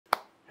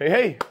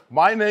Hey,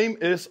 my name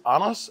is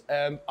Anders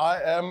and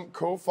I am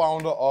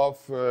co-founder of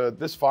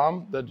this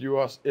farm that you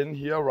are in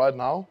here right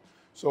now.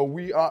 So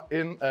we are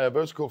in a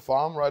vertical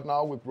farm right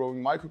now. We're growing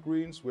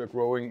microgreens, we're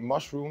growing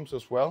mushrooms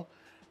as well.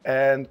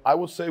 And I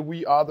would say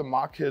we are the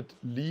market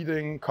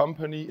leading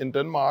company in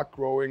Denmark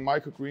growing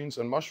microgreens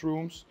and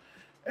mushrooms,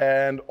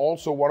 and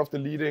also one of the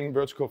leading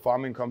vertical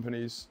farming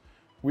companies.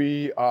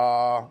 We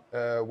are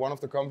one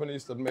of the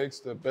companies that makes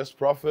the best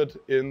profit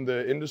in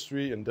the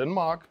industry in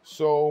Denmark.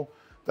 So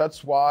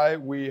that's why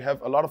we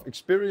have a lot of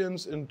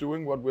experience in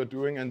doing what we're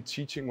doing and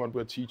teaching what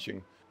we're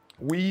teaching.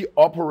 We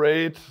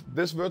operate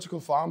this vertical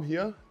farm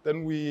here,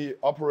 then we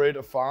operate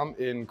a farm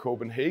in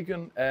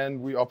Copenhagen,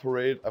 and we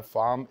operate a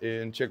farm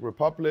in Czech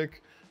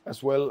Republic,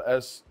 as well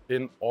as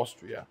in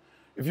Austria.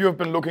 If you have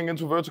been looking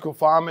into vertical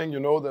farming,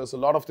 you know there's a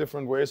lot of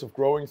different ways of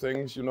growing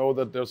things, you know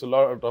that there's a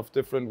lot of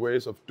different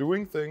ways of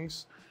doing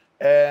things.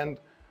 And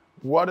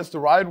what is the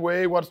right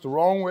way, what's the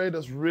wrong way?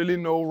 There's really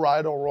no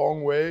right or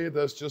wrong way,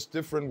 there's just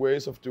different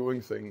ways of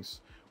doing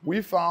things.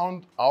 We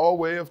found our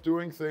way of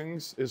doing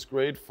things is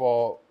great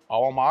for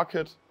our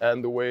market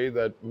and the way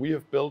that we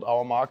have built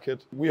our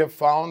market. We have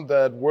found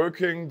that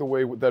working the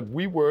way that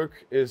we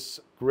work is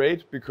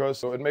great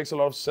because it makes a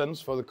lot of sense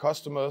for the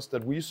customers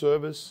that we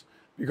service.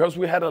 Because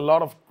we had a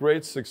lot of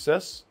great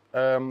success,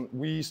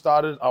 we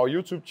started our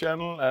YouTube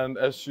channel, and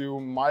as you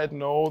might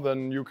know,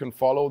 then you can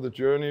follow the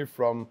journey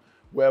from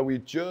where we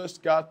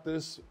just got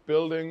this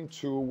building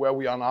to where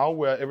we are now,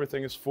 where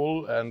everything is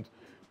full and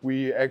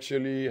we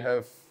actually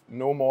have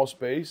no more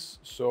space.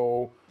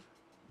 So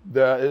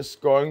there is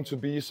going to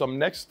be some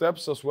next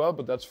steps as well,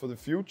 but that's for the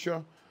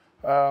future.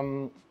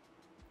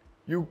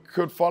 You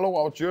could follow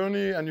our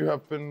journey, and you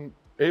have been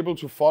able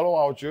to follow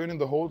our journey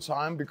the whole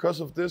time.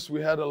 Because of this,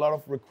 we had a lot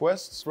of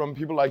requests from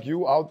people like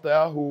you out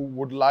there who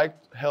would like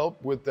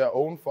help with their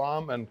own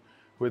farm and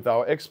with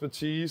our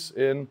expertise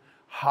in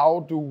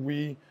how do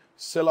we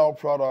sell our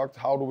product,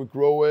 how do we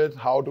grow it,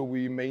 how do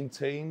we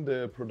maintain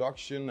the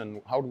production,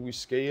 and how do we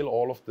scale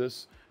all of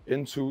this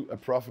into a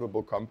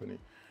profitable company.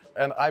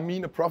 And I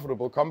mean a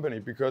profitable company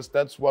because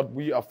that's what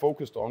we are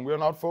focused on. We are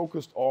not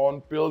focused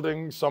on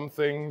building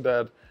something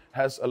that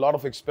has a lot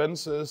of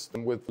expenses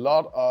and with a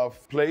lot of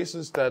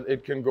places that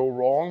it can go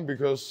wrong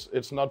because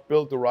it's not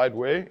built the right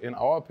way, in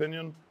our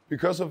opinion.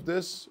 Because of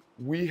this,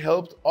 we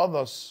helped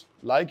others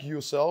like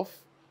yourself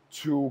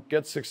to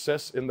get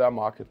success in their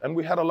market. And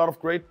we had a lot of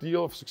great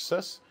deal of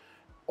success.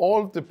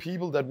 All the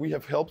people that we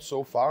have helped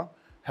so far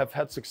have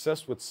had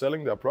success with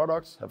selling their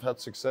products, have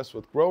had success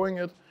with growing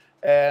it,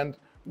 and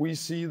we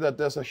see that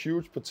there's a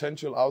huge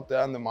potential out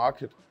there in the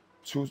market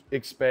to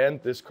expand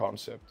this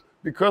concept.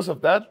 Because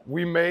of that,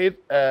 we made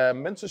a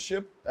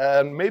mentorship,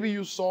 and maybe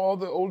you saw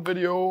the old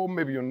video,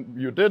 maybe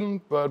you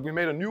didn't, but we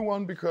made a new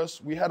one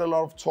because we had a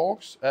lot of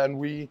talks,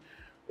 and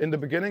in the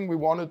beginning, we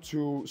wanted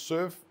to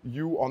serve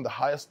you on the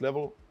highest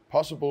level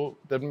possible.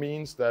 That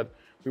means that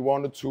we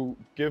wanted to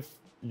give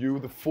you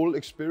the full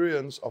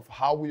experience of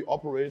how we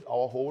operate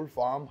our whole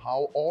farm,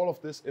 how all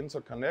of this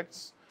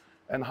interconnects,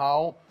 and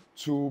how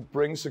to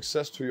bring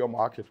success to your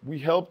market. We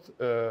helped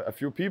a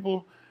few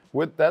people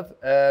with that,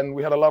 and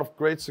we had a lot of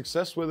great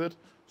success with it.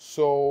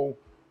 So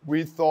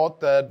we thought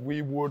that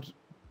we would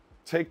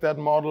take that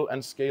model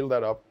and scale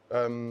that up.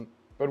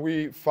 But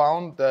we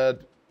found that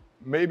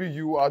maybe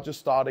you are just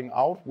starting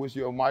out with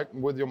your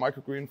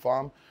microgreen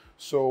farm.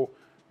 So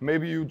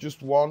maybe you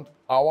just want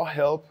our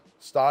help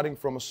starting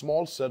from a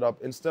small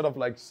setup instead of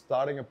like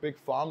starting a big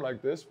farm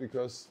like this,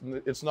 because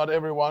it's not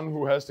everyone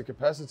who has the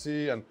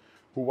capacity and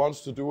who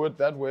wants to do it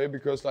that way.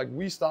 Because like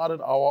we started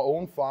our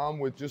own farm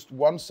with just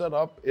one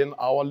setup in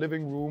our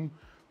living room,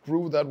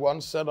 grew that one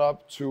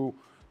setup to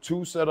 2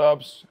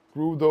 setups,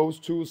 grew those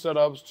 2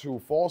 setups to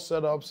 4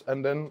 setups,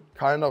 and then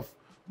kind of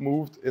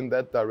moved in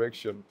that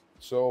direction.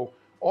 So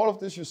all of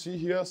this you see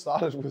here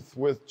started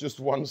with just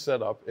one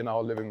setup in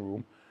our living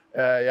room.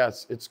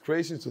 Yes, it's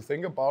crazy to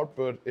think about,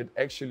 but it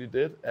actually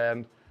did.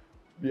 And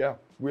yeah,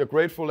 we are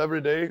grateful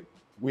every day.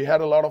 We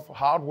had a lot of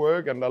hard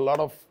work and a lot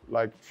of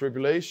like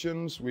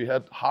tribulations. We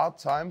had hard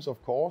times,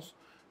 of course,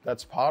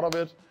 that's part of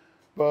it.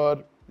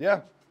 But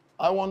yeah,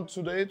 I want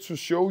today to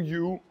show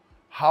you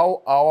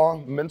how our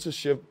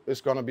mentorship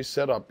is gonna be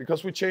set up,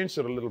 because we changed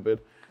it a little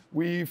bit.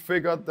 We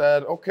figured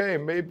that, okay,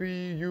 maybe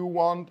you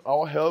want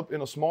our help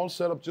in a small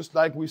setup, just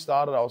like we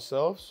started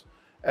ourselves.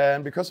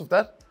 And because of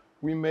that,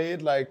 we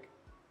made like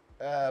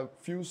a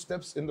few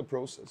steps in the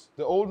process.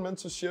 The old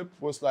mentorship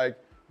was like,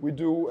 we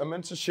do a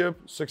mentorship,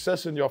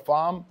 success in your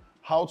farm,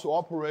 how to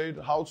operate,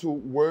 how to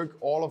work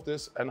all of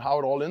this, and how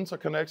it all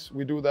interconnects.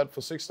 We do that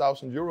for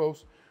 6,000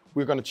 euros.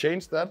 We're gonna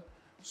change that.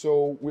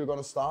 So we're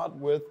gonna start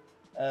with,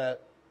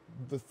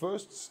 the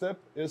first step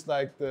is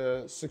like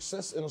the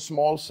success in a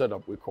small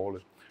setup, we call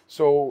it.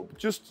 So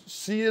just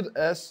see it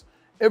as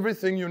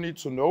everything you need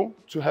to know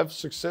to have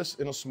success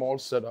in a small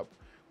setup.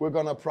 We're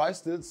gonna price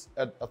this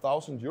at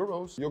 1,000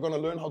 euros. You're gonna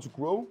learn how to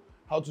grow,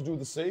 how to do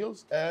the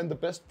sales, and the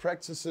best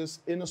practices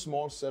in a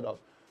small setup.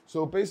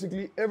 So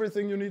basically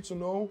everything you need to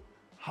know,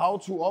 how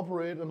to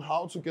operate and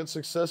how to get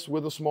success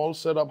with a small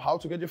setup, how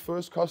to get your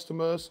first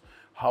customers,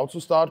 how to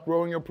start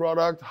growing your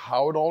product,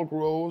 how it all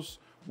grows,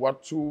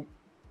 what to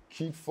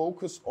keep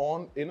focus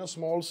on in a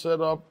small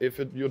setup, if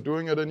you're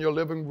doing it in your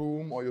living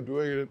room or you're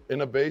doing it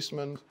in a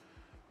basement.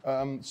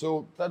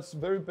 So that's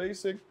very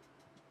basic.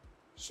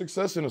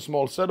 Success in a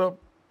small setup,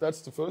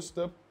 that's the first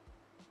step.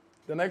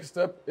 The next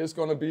step is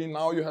going to be,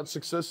 now you had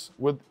success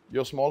with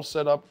your small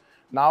setup.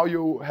 Now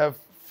you have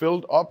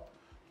filled up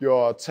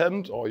your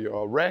tent or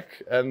your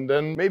rack, and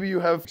then maybe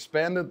you have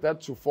expanded that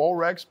to 4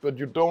 racks, but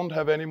you don't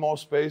have any more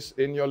space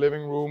in your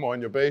living room or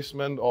in your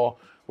basement or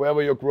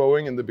wherever you're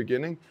growing in the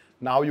beginning.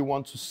 Now you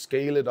want to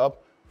scale it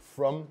up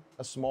from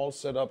a small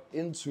setup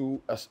into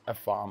a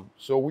farm.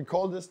 So we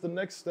call this, the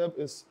next step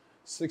is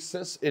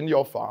success in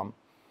your farm.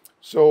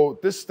 So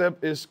this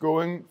step is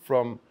going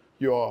from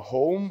your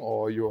home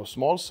or your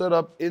small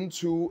setup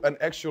into an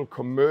actual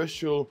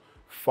commercial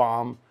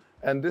farm.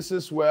 And this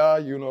is where,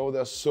 you know,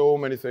 there's so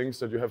many things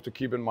that you have to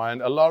keep in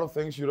mind. A lot of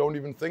things you don't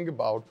even think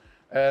about.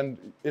 And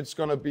it's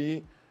gonna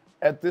be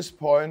at this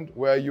point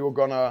where you're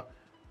gonna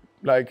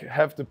like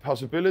have the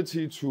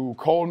possibility to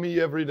call me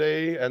every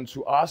day and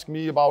to ask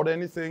me about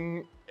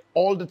anything,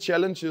 all the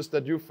challenges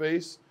that you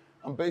face.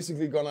 I'm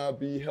basically gonna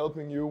be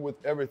helping you with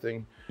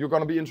everything. You're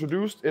gonna be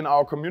introduced in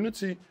our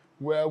community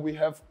where we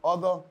have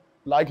other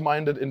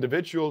like-minded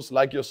individuals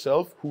like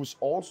yourself who's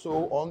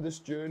also on this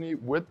journey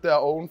with their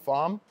own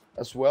farm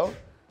as well.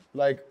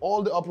 Like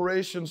all the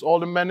operations, all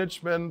the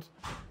management,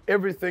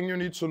 everything you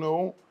need to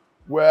know,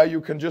 where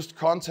you can just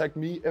contact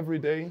me every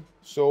day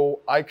so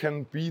I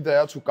can be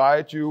there to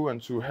guide you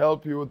and to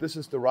help you. This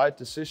is the right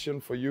decision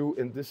for you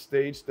in this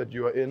stage that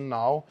you are in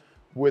now.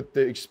 With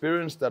the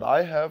experience that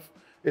I have,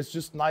 it's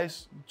just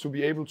nice to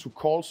be able to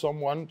call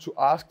someone to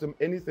ask them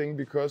anything,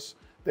 because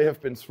they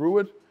have been through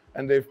it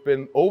and they've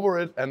been over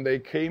it and they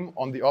came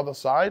on the other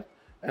side,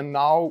 and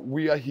now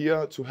we are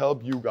here to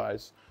help you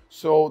guys.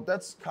 So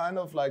that's kind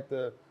of like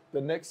the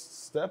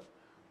next step.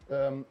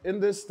 In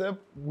this step,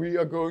 we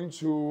are going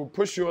to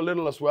push you a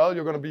little as well.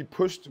 You're going to be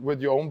pushed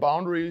with your own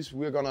boundaries.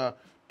 We're going to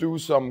do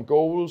some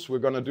goals. We're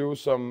going to do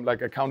some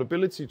like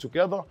accountability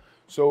together.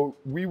 So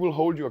we will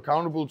hold you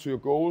accountable to your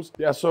goals.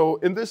 Yeah, so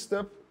in this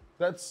step,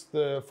 that's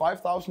the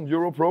 5,000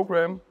 euro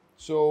program.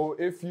 So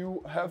if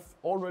you have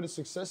already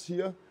success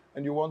here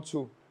and you want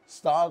to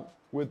start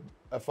with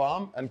a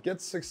farm and get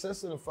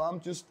success in a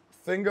farm, just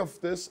think of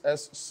this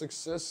as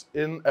success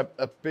in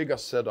a bigger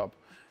setup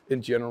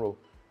in general.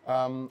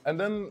 And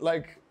then,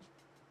 like,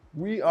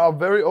 we are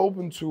very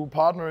open to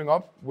partnering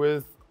up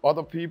with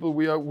other people.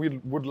 We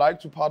would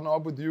like to partner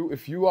up with you.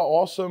 If you are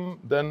awesome,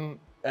 then,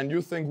 and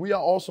you think we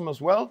are awesome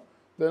as well,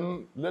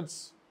 then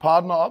let's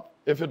partner up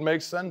if it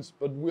makes sense.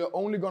 But we're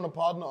only going to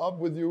partner up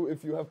with you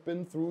if you have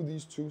been through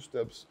these 2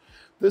 steps.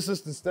 This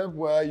is the step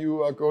where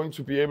you are going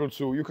to be able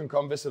to, you can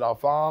come visit our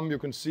farm, you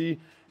can see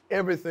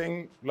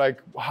everything,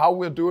 like how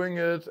we're doing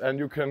it, and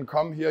you can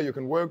come here, you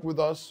can work with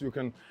us, you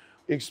can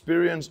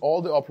experience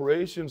all the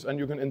operations, and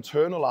you can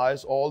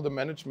internalize all the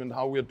management,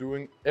 how we're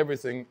doing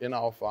everything in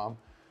our farm.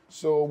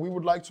 So we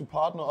would like to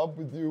partner up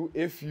with you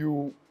if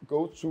you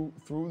go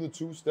through the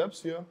 2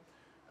 steps here.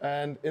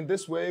 And in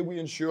this way, we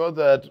ensure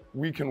that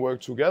we can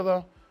work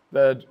together,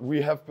 that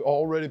we have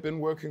already been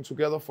working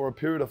together for a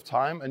period of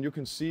time, and you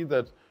can see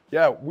that,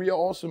 yeah, we are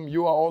awesome,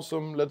 you are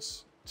awesome,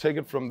 let's take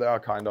it from there,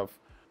 kind of.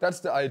 That's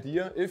the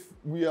idea. If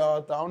we are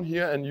down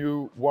here and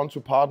you want to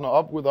partner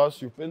up with us,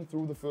 you've been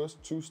through the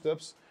first 2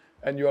 steps,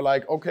 and you're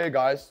like, okay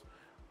guys,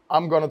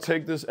 I'm gonna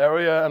take this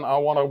area and I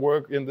wanna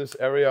work in this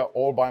area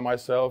all by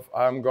myself.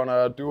 I'm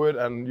gonna do it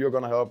and you're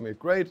gonna help me.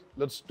 Great,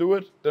 let's do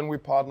it. Then we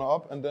partner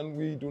up, and then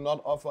we do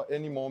not offer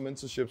any more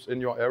mentorships in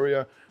your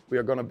area. We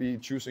are gonna be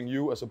choosing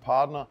you as a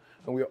partner,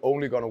 and we are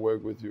only gonna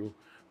work with you.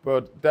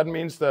 But that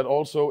means that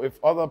also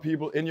if other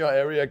people in your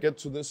area get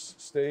to this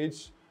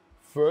stage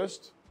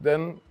first,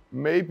 then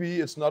maybe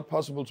it's not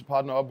possible to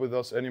partner up with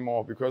us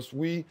anymore, because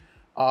we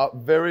are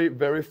very,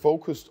 very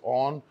focused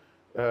on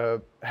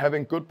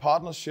having good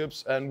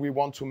partnerships, and we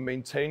want to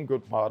maintain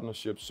good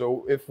partnerships.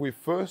 So if we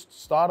first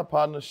start a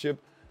partnership,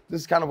 this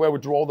is kind of where we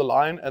draw the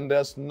line, and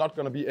there's not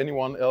going to be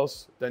anyone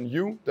else than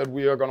you that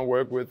we are going to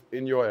work with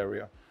in your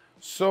area.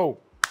 So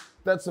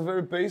that's a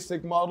very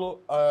basic model.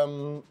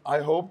 I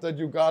hope that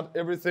you got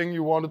everything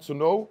you wanted to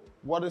know.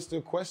 What is the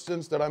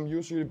questions that I'm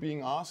usually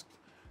being asked?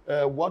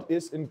 What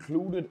is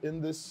included in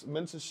this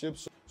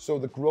mentorship? So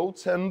the grow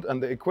tent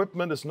and the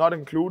equipment is not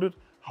included.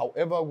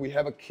 However, we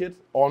have a kit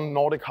on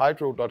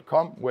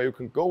nordichydro.com where you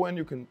can go in,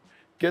 you can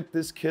get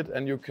this kit,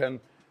 and you can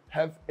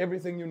have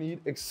everything you need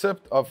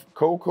except of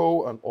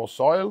cocoa or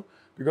soil,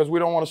 because we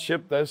don't want to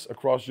ship this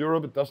across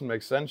Europe. It doesn't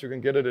make sense. You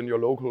can get it in your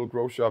local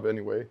grow shop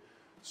anyway.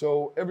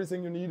 So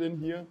everything you need in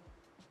here.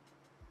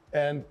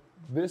 And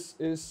this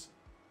is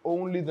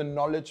only the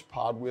knowledge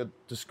part we're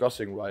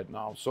discussing right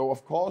now. So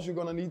of course you're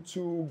gonna need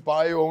to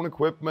buy your own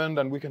equipment,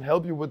 and we can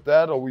help you with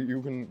that, or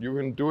you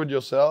can do it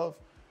yourself.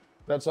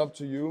 That's up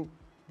to you.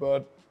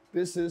 But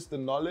This is the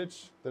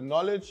knowledge. The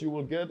knowledge you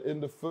will get in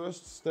the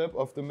first step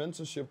of the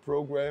mentorship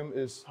program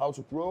is how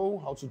to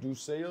grow, how to do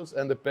sales,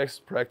 and the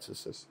best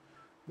practices.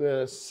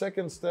 The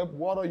second step,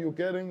 what are you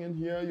getting in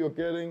here? You're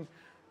getting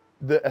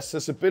the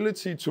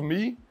accessibility to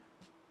me.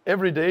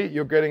 Every day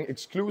you're getting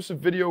exclusive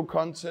video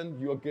content,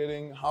 you're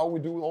getting how we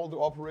do all the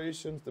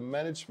operations, the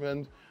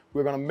management.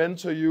 We're gonna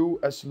mentor you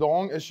as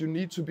long as you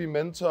need to be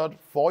mentored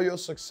for your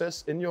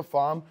success in your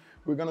farm.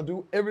 We're gonna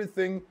do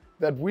everything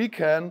that we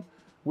can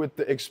with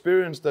the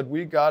experience that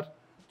we got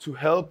to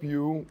help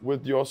you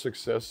with your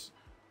success.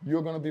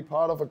 You're gonna be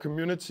part of a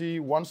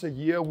community. Once a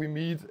year we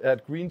meet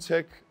at Green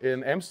Tech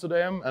in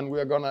Amsterdam, and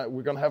we're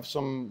gonna have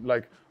some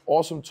like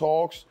awesome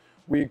talks.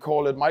 We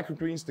call it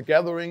Microgreens The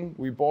Gathering.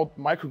 We bought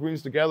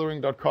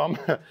microgreensthegathering.com.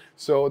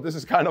 So this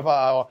is kind of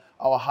our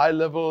high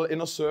level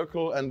inner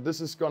circle, and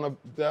this is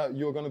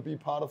you're gonna be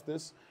part of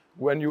this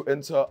when you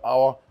enter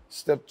our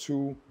step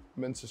 2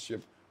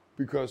 mentorship,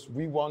 because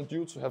we want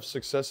you to have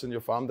success in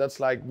your farm. That's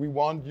like, we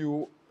want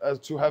you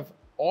to have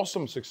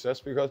awesome success,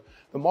 because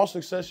the more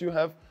success you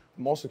have,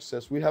 the more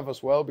success we have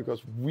as well,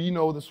 because we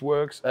know this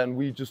works and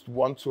we just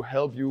want to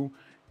help you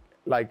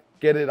like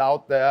get it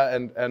out there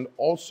and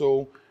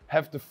also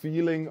have the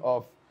feeling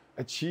of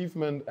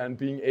achievement and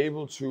being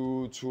able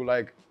to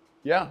like,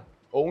 yeah,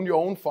 own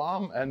your own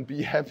farm and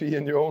be happy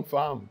in your own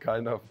farm,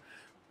 kind of.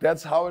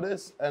 That's how it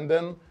is. And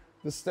then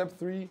the step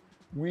 3,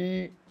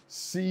 we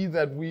see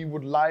that we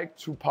would like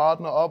to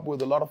partner up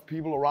with a lot of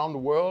people around the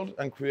world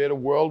and create a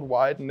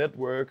worldwide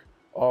network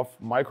of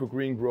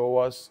microgreen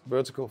growers,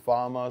 vertical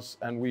farmers,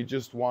 and we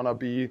just want to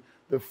be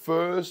the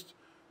first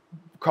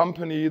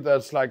company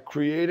that's like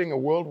creating a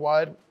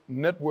worldwide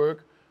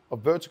network of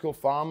vertical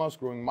farmers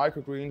growing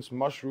microgreens,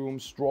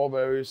 mushrooms,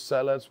 strawberries,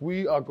 salads.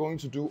 We are going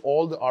to do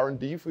all the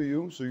R&D for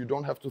you, so you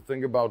don't have to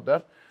think about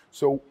that.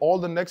 So all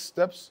the next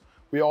steps,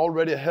 we are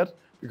already ahead,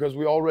 because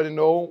we already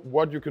know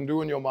what you can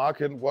do in your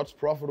market, what's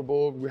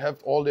profitable. We have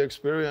all the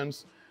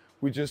experience.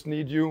 We just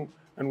need you,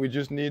 and we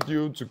just need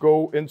you to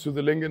go into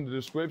the link in the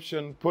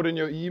description, put in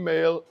your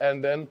email,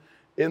 and then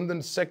in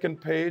the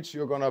second page,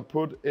 you're gonna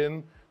put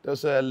in,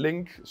 there's a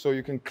link, so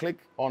you can click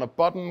on a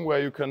button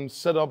where you can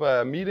set up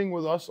a meeting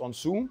with us on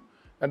Zoom,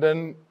 and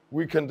then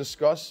we can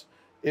discuss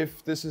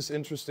if this is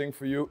interesting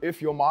for you,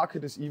 if your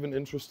market is even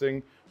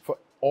interesting for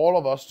all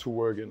of us to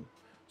work in.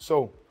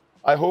 So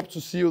I hope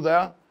to see you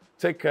there.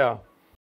 Take care.